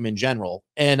 not like him in general.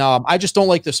 And I just don't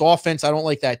like this offense. I don't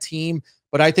like that team.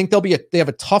 But I think they have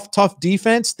a tough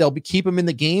defense. They'll keep them in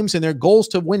the games, and their goal is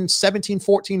to win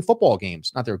 17-14 football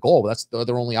games. Not their goal, but that's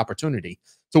their only opportunity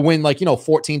to win,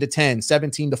 14-10,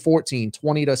 17-14,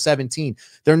 20-17.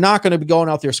 They're not going to be going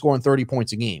out there scoring 30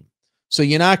 points a game. So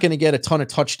you're not going to get a ton of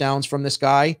touchdowns from this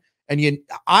guy. And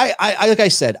like I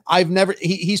said,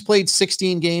 he's played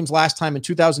 16 games last time in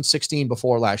 2016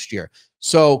 before last year.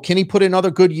 So can he put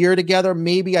another good year together?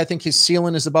 Maybe. I think his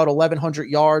ceiling is about 1,100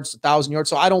 yards, 1,000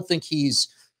 yards. So I don't think he's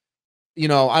going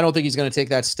to take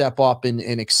that step up and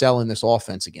excel in this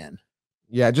offense again.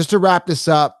 Yeah, just to wrap this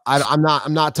up, I'm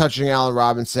not touching Allen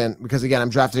Robinson because, again, I'm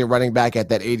drafting a running back at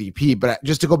that ADP. But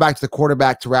just to go back to the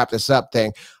quarterback to wrap this up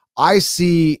thing, I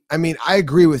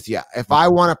agree with you. If I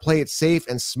want to play it safe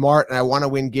and smart and I want to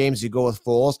win games, you go with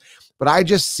Foles. But I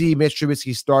just see Mitch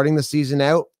Trubisky starting the season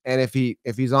out, and if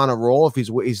he's on a roll, if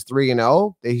he's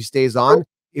 3-0, he stays on.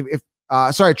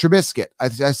 Trubisky,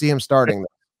 I see him starting.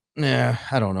 Yeah,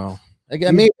 I don't know.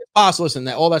 Again, maybe it's possible. Listen,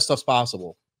 all that stuff's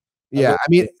possible. Yeah,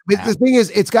 the thing is,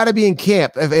 it's got to be in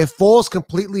camp. If Foles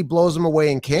completely blows him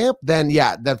away in camp, then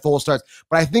yeah, that Foles starts.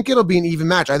 But I think it'll be an even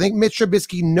match. I think Mitch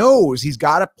Trubisky knows he's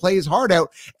got to play his heart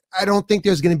out. I don't think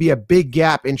there's going to be a big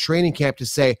gap in training camp to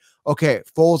say, okay,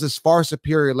 Foles is far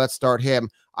superior, let's start him.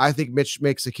 I think Mitch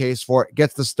makes a case for it,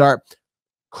 gets the start,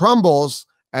 crumbles,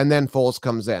 and then Foles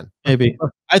comes in. Maybe.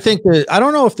 I think I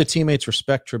don't know if the teammates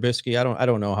respect Trubisky. I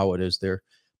don't know how it is there.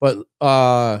 But you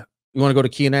want to go to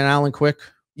Keenan Allen quick?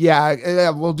 Yeah,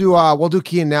 we'll do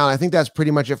Keenan Allen. I think that's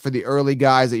pretty much it for the early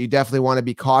guys that you definitely want to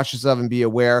be cautious of and be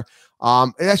aware.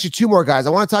 And actually, two more guys.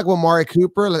 I want to talk about Amari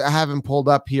Cooper. I have him pulled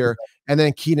up here, and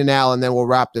then Keenan Allen. Then we'll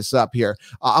wrap this up here.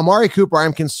 Amari Cooper,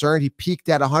 I'm concerned. He peaked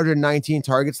at 119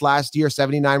 targets last year,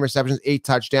 79 receptions, 8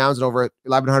 touchdowns, and over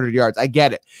 1,100 yards. I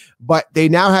get it, but they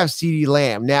now have CeeDee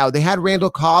Lamb. Now they had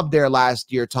Randall Cobb there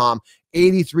last year. Tom,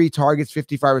 83 targets,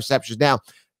 55 receptions. Now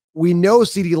we know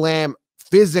CeeDee Lamb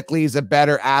physically is a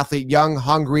better athlete, young,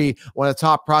 hungry, one of the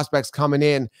top prospects coming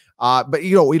in. But,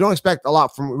 we don't expect a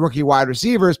lot from rookie wide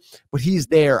receivers, but he's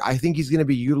there. I think he's going to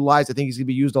be utilized. I think he's going to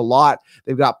be used a lot.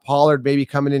 They've got Pollard maybe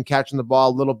coming in, catching the ball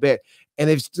a little bit. And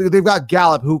they've got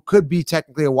Gallup, who could be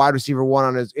technically a wide receiver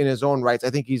one in his own rights. I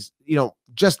think he's,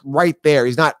 just right there.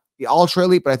 He's not ultra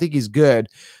elite, but I think he's good.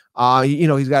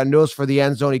 He's got a nose for the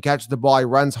end zone. He catches the ball. He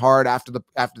runs hard after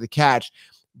the catch.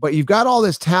 But you've got all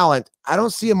this talent. I don't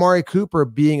see Amari Cooper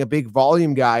being a big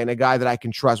volume guy and a guy that I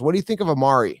can trust. What do you think of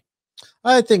Amari?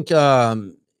 I think I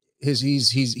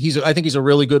think he's a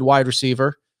really good wide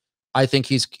receiver. I think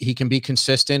he can be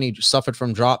consistent. He suffered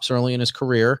from drops early in his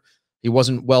career. He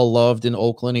wasn't well loved in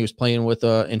Oakland. He was playing with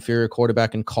an inferior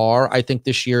quarterback in Carr. I think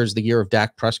this year is the year of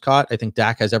Dak Prescott. I think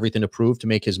Dak has everything to prove to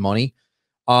make his money.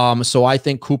 So I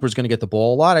think Cooper's going to get the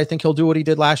ball a lot. I think he'll do what he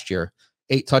did last year.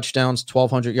 8 touchdowns,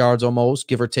 1,200 yards almost,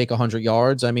 give or take 100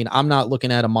 yards. I mean, I'm not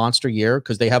looking at a monster year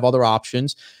because they have other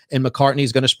options, and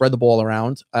McCartney's going to spread the ball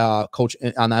around, coach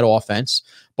on that offense.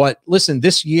 But listen,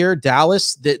 this year,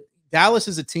 Dallas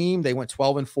is a team. They went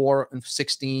 12-4 and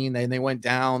 16, then they went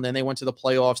down, then they went to the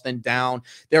playoffs, then down.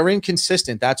 They're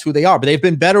inconsistent. That's who they are. But they've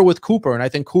been better with Cooper, and I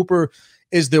think Cooper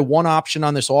is the one option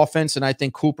on this offense, and I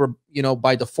think Cooper,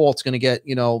 by default, is going to get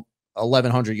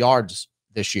 1,100 yards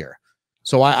this year.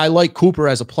 So I like Cooper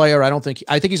as a player. I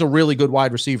think he's a really good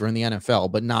wide receiver in the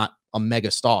NFL, but not a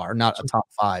mega star, not a top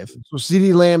 5. So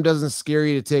CeeDee Lamb doesn't scare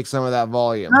you to take some of that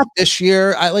volume. Not this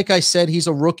year. Like I said, he's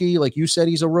a rookie. Like you said,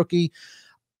 he's a rookie.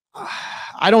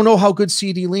 I don't know how good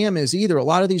CeeDee Lamb is either. A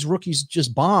lot of these rookies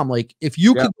just bomb. Like if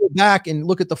you could go back and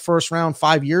look at the first round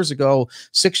 5 years ago,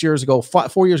 6 years ago,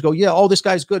 4 years ago, yeah, this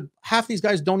guy's good. Half these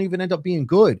guys don't even end up being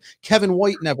good. Kevin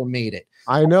White never made it.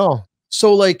 I know.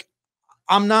 So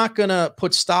I'm not going to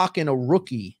put stock in a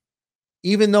rookie,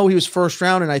 even though he was first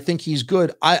round and I think he's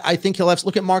good. I think he'll have to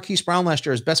look at Marquise Brown last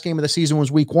year. His best game of the season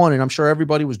was week 1, and I'm sure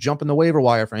everybody was jumping the waiver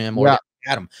wire for him or at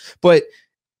him. But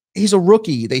he's a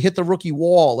rookie. They hit the rookie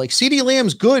wall. Like CeeDee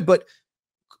Lamb's good, but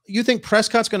you think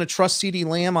Prescott's going to trust CeeDee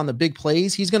Lamb on the big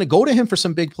plays? He's going to go to him for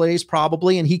some big plays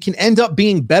probably, and he can end up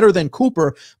being better than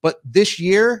Cooper. But this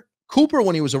year, Cooper,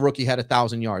 when he was a rookie, had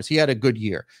 1,000 yards. He had a good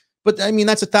year. But I mean,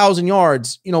 that's 1,000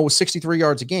 yards, with 63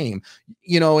 yards a game,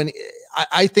 and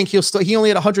I think he only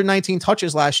had 119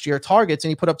 touches last year, targets, and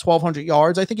he put up 1,200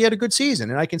 yards. I think he had a good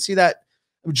season, and I can see that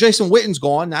Jason Witten's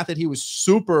gone. Not that he was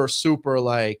super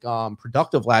like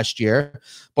productive last year,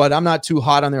 but I'm not too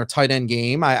hot on their tight end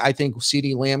game. I think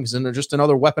CeeDee Lamb is just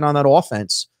another weapon on that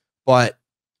offense. But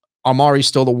Amari's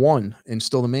still the one and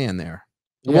still the man there.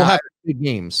 And we'll have big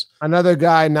games. Another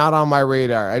guy not on my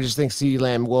radar. I just think CeeDee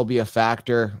Lamb will be a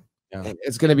factor. Yeah.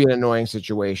 It's going to be an annoying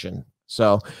situation.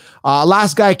 So,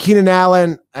 last guy, Keenan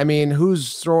Allen. I mean,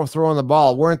 who's throwing the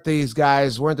ball? Weren't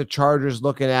the Chargers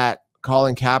looking at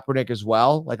Colin Kaepernick as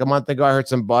well? Like a month ago, I heard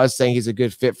some buzz saying he's a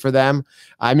good fit for them.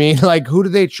 I mean, like, who do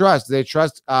they trust? Do they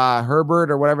trust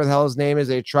Herbert or whatever the hell his name is?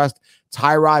 They trust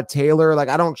Tyrod Taylor? Like,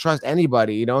 I don't trust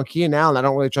anybody. You know, Keenan Allen, I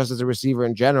don't really trust as a receiver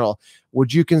in general.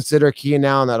 Would you consider Keenan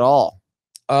Allen at all?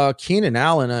 Keenan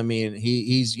Allen, I mean,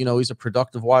 he's a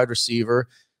productive wide receiver.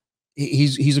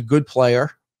 He's a good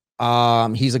player.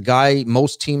 He's a guy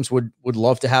most teams would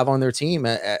love to have on their team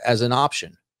as an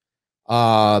option.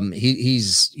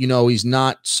 He's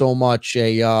not so much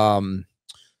a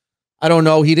I don't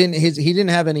know. He didn't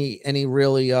have any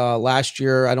really last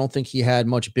year. I don't think he had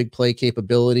much big play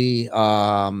capability.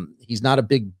 He's not a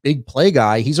big play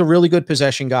guy. He's a really good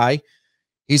possession guy.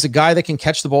 He's a guy that can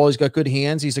catch the ball. He's got good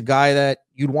hands. He's a guy that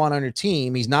you'd want on your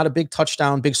team. He's not a big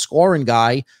touchdown, big scoring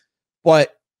guy,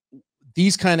 but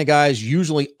these kind of guys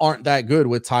usually aren't that good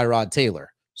with Tyrod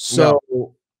Taylor. So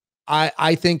no.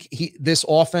 I think this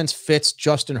offense fits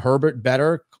Justin Herbert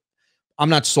better. I'm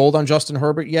not sold on Justin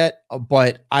Herbert yet,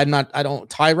 but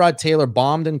Tyrod Taylor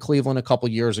bombed in Cleveland a couple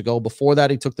years ago. Before that,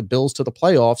 he took the Bills to the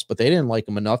playoffs, but they didn't like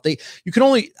him enough. I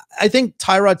think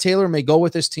Tyrod Taylor may go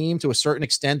with this team to a certain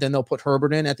extent, then they'll put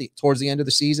Herbert in towards the end of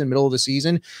the season, middle of the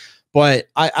season. But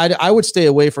I would stay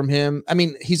away from him. I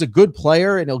mean, he's a good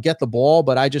player and he'll get the ball,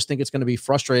 but I just think it's going to be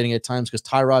frustrating at times because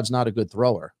Tyrod's not a good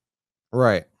thrower.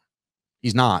 Right.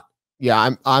 He's not.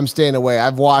 Yeah, I'm staying away.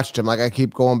 I've watched him. Like, I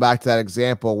keep going back to that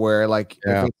example where, like,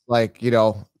 if it's like,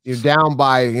 you're down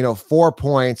by, 4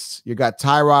 points. You got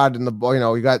Tyrod in the ball.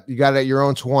 You got it at your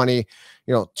own 20.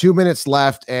 2 minutes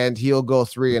left, and he'll go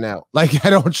 3 and out. Like,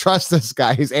 I don't trust this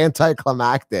guy. He's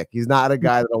anticlimactic. He's not a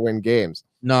guy that'll win games.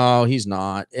 No, he's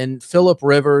not. And Phillip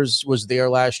Rivers was there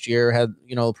last year. Had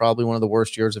probably one of the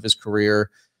worst years of his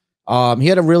career. He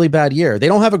had a really bad year. They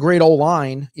don't have a great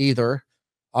O-line either.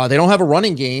 They don't have a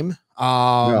running game.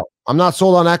 No, I'm not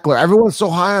sold on Eckler. Everyone's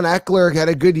so high on Eckler. He had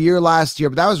a good year last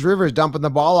year, but that was Rivers dumping the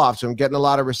ball off to him, getting a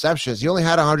lot of receptions. He only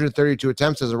had 132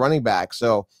 attempts as a running back,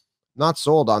 so not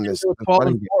sold on this.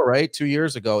 12-4, right? 2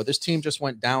 years ago, this team just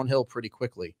went downhill pretty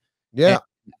quickly. Yeah,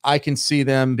 and I can see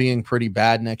them being pretty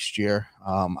bad next year.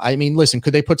 I mean, listen,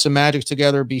 could they put some magic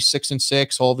together, be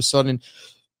 6-6 all of a sudden?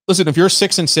 Listen, if you're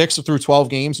 6-6 through 12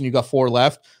 games and you got 4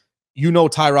 left,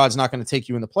 Tyrod's not going to take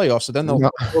you in the playoffs. So then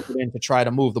they'll put it in to try to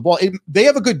move the ball. They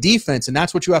have a good defense, and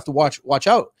that's what you have to watch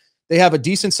out. They have a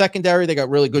decent secondary. They got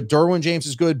really good. Derwin James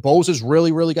is good. Bose is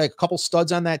really, really got a couple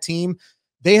studs on that team.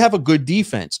 They have a good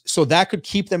defense. So that could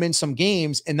keep them in some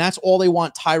games, and that's all they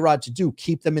want Tyrod to do,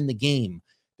 keep them in the game.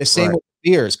 The same with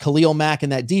Bears, Khalil Mack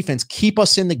and that defense, keep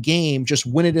us in the game, just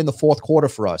win it in the fourth quarter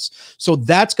for us. So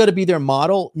that's got to be their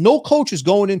model. No coach is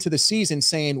going into the season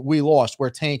saying, we lost,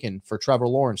 we're tanking for Trevor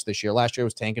Lawrence this year. Last year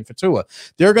was tanking for Tua.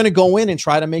 They're going to go in and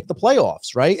try to make the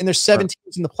playoffs, right? And there's 7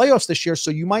 teams in the playoffs this year, so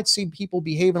you might see people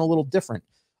behaving a little different,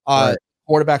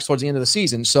 quarterbacks towards the end of the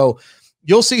season. So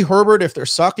you'll see Herbert if they're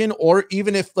sucking, or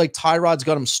even if like Tyrod's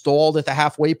got him stalled at the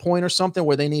halfway point or something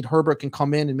where they need Herbert can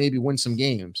come in and maybe win some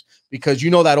games, because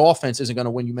that offense isn't going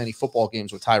to win you many football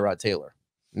games with Tyrod Taylor.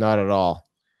 Not at all.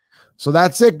 So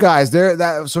that's it, guys.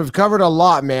 So we've covered a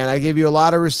lot, man. I gave you a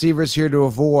lot of receivers here to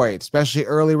avoid, especially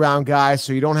early round guys,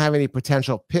 so you don't have any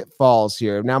potential pitfalls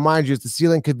here. Now, mind you, the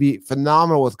ceiling could be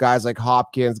phenomenal with guys like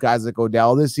Hopkins, guys like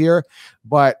Odell this year,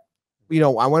 but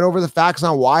I went over the facts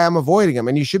on why I'm avoiding them,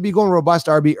 and you should be going robust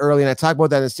RB early. And I talked about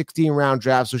that in the 16-round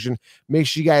draft solution. Make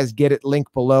sure you guys get it,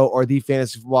 link below, or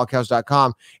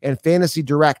thefantasyfootballcounselor.com, and Fantasy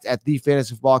Direct at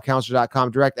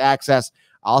thefantasyfootballcounselor.com. Direct access.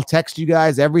 I'll text you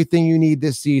guys everything you need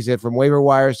this season, from waiver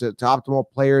wires to optimal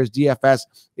players, DFS,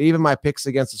 even my picks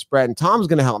against the spread. And Tom's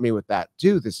going to help me with that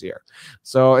too this year.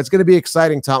 So it's going to be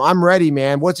exciting, Tom. I'm ready,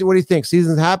 man. What do you think?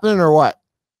 Season's happening or what?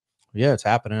 Yeah, it's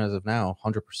happening as of now,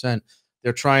 100%.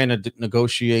 They're trying to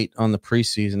negotiate on the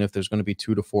preseason if there's going to be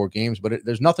 2 to 4 games, but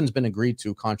there's nothing's been agreed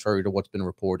to, contrary to what's been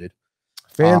reported.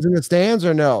 Fans in the stands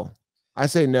or no? I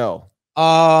say no.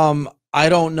 I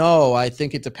don't know. I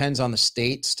think it depends on the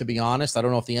states, to be honest. I don't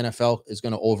know if the NFL is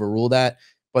going to overrule that,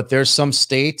 but there's some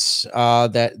states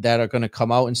that are going to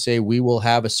come out and say we will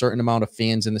have a certain amount of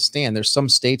fans in the stand. There's some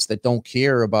states that don't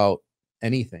care about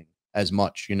anything as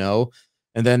much, and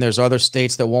then there's other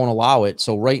states that won't allow it.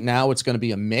 So right now it's going to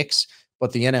be a mix.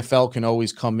 But the NFL can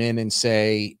always come in and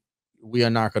say, we are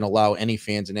not going to allow any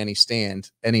fans in any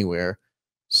stand anywhere.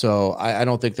 So I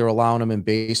don't think they're allowing them in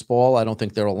baseball. I don't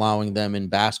think they're allowing them in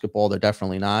basketball. They're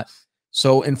definitely not.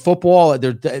 So in football,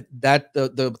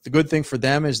 the good thing for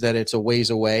them is that it's a ways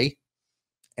away.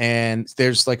 And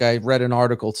there's, like, I read an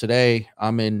article today.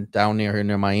 I'm down near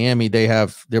Miami.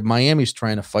 Miami's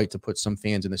trying to fight to put some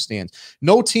fans in the stands.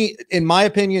 No team, in my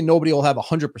opinion, nobody will have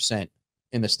 100%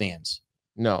 in the stands.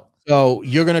 No. So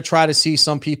you're going to try to see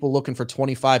some people looking for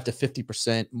 25 to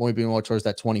 50%, maybe more towards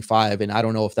that 25. And I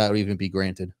don't know if that would even be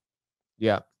granted.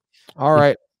 Yeah. All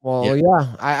right. Well,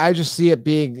 yeah, I just see it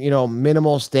being,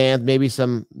 minimal stand, maybe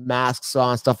some masks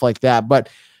on, stuff like that. But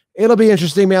it'll be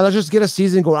interesting, man. Let's just get a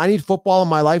season going. I need football in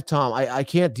my life, Tom. I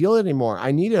can't deal it anymore.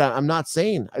 I need it. I'm not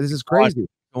sane. This is crazy.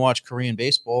 Watch Korean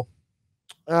baseball.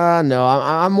 No,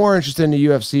 I'm more interested in the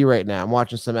UFC right now. I'm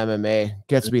watching some MMA.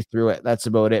 Gets me through it. That's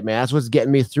about it, man. That's what's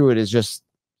getting me through it, is just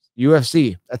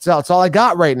UFC. That's all I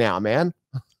got right now, man.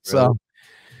 Really?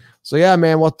 So yeah,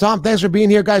 man. Well, Tom, thanks for being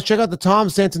here, guys. Check out the Tom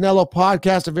Santinello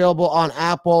podcast, available on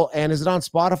Apple. And is it on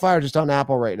Spotify or just on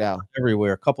Apple right now?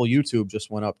 Everywhere. A couple YouTube just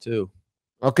went up too.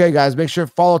 Okay, guys, make sure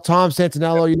to follow Tom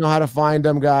Santinello. You know how to find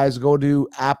them, guys. Go to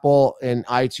Apple and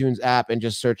iTunes app and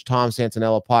just search Tom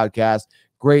Santinello podcast.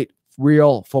 Great,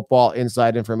 real football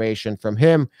inside information from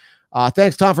him.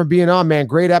 Thanks, Tom, for being on, man.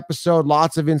 Great episode.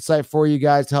 Lots of insight for you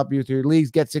guys to help you through your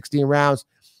leagues, get 16 rounds.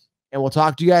 And we'll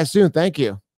talk to you guys soon. Thank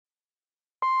you.